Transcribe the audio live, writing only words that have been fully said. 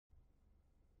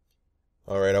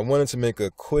All right, I wanted to make a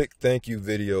quick thank you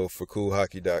video for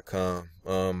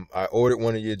CoolHockey.com. I ordered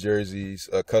one of your jerseys,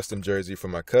 a custom jersey for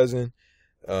my cousin.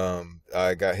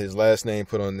 I got his last name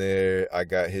put on there. I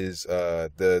got his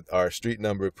our street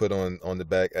number put on the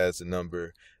back as the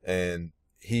number, and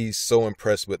he's so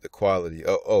impressed with the quality.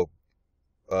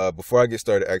 Before I get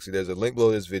started, actually, there's a link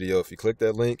below this video. If you click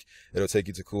that link, it'll take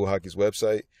you to Cool Hockey's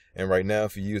website. And right now,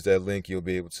 if you use that link, you'll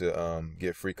be able to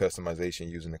get free customization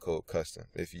using the code CUSTOM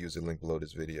if you use the link below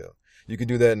this video. You can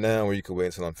do that now, or you can wait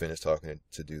until I'm finished talking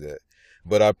to do that.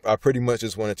 But I pretty much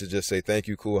just wanted to just say thank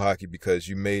you, Cool Hockey, because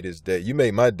you made his day. You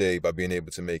made my day by being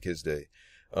able to make his day.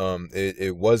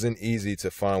 It wasn't easy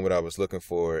to find what I was looking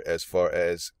for as far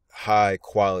as high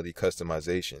quality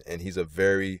customization, and he's a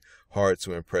very hard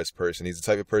to impress person. He's the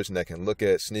type of person that can look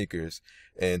at sneakers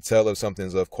and tell if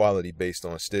something's of quality based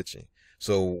on stitching.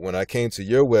 So when I came to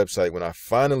your website, when I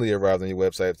finally arrived on your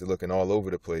website after looking all over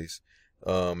the place,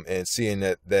 and seeing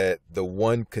that the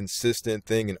one consistent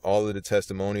thing in all of the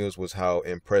testimonials was how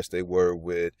impressed they were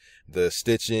with the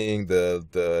stitching,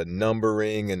 the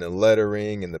numbering and the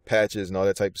lettering and the patches and all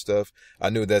that type of stuff,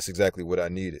 I knew that's exactly what I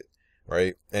needed.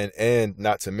 Right. And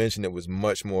not to mention it was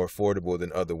much more affordable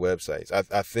than other websites.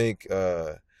 I think,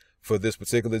 for this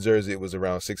particular jersey, it was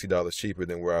around $60 cheaper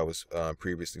than where I was,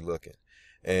 previously looking.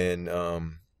 And,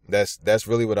 that's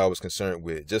really what I was concerned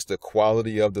with. Just the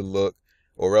quality of the look,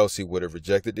 or else he would have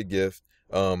rejected the gift.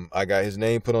 I got his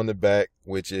name put on the back,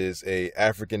 which is a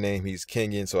African name. He's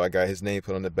Kenyan. So I got his name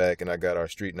put on the back, and I got our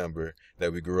street number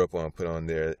that we grew up on put on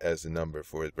there as the number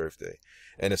for his birthday.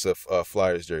 And it's a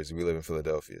Flyers jersey. We live in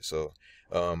Philadelphia. So,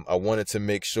 I wanted to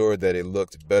make sure that it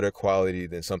looked better quality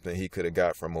than something he could have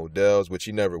got from Odell's, which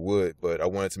he never would, but I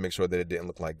wanted to make sure that it didn't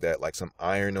look like that, like some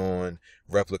iron-on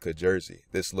replica jersey.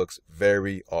 This looks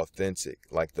very authentic,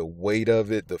 like the weight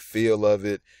of it, the feel of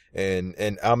it, and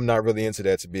I'm not really into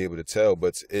that to be able to tell,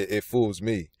 but it fools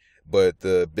me. But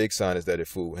the big sign is that it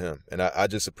fooled him, and I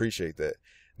just appreciate that.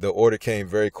 The order came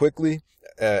very quickly,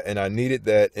 and I needed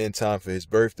that in time for his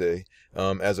birthday,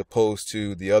 as opposed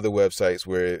to the other websites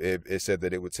where it said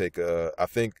that it would take, I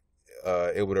think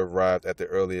it would have arrived at the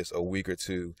earliest a week or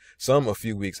two, some a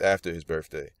few weeks after his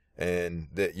birthday. And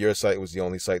that your site was the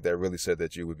only site that really said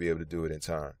that you would be able to do it in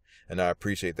time. And I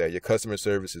appreciate that. Your customer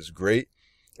service is great.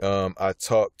 I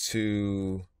talked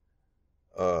to,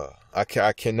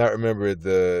 I cannot remember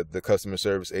the customer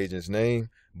service agent's name,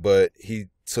 but he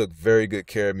took very good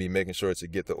care of me, making sure to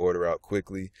get the order out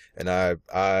quickly. And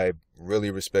I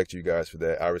really respect you guys for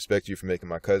that. I respect you for making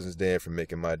my cousin's day and for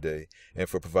making my day and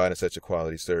for providing such a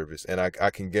quality service. And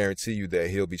I can guarantee you that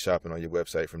he'll be shopping on your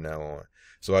website from now on.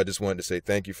 So I just wanted to say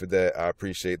thank you for that. I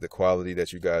appreciate the quality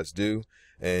that you guys do,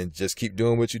 and just keep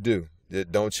doing what you do.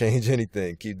 Don't change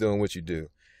anything. Keep doing what you do.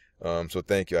 So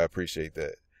thank you. I appreciate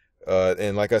that.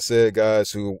 And like I said,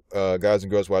 guys and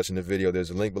girls watching the video,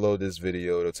 there's a link below this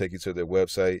video. It'll take you to their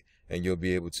website, and you'll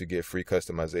be able to get free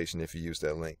customization if you use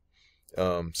that link.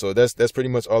 So that's pretty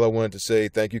much all I wanted to say.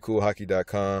 Thank you,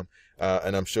 CoolHockey.com.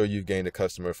 And I'm sure you've gained a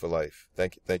customer for life.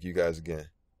 Thank you guys again.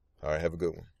 All right. Have a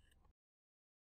good one.